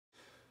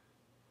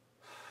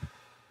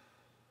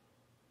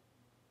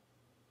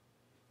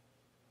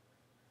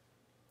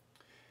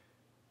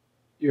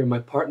You're my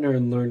partner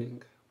in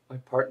learning, my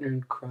partner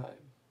in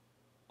crime.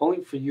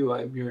 Only for you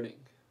I am yearning,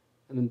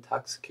 an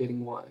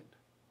intoxicating wine.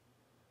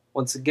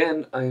 Once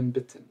again I am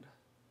bitten,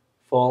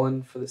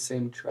 fallen for the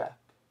same trap.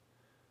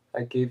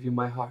 I gave you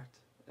my heart,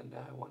 and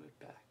I want it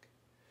back.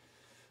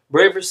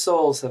 Braver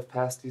souls have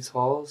passed these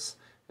halls,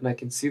 and I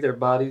can see their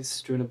bodies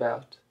strewn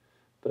about.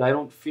 But I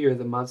don't fear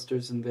the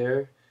monsters in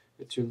there,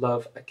 it's your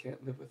love I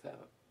can't live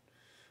without.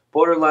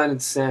 Borderline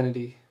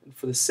insanity, and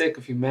for the sake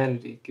of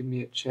humanity, give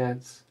me a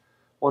chance.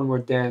 One more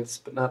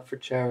dance, but not for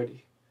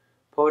charity.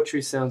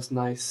 Poetry sounds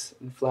nice,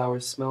 and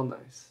flowers smell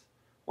nice.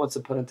 Once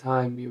upon a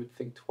time, you would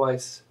think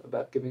twice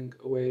about giving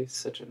away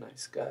such a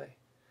nice guy.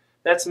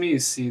 That's me, you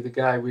see, the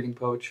guy reading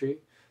poetry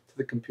to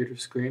the computer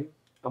screen.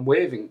 I'm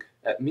waving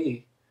at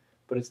me,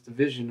 but it's the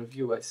vision of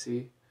you I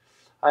see.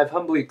 I have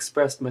humbly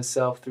expressed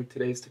myself through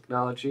today's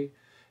technology.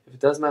 If it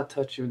does not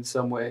touch you in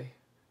some way,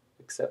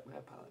 accept my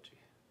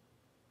apology.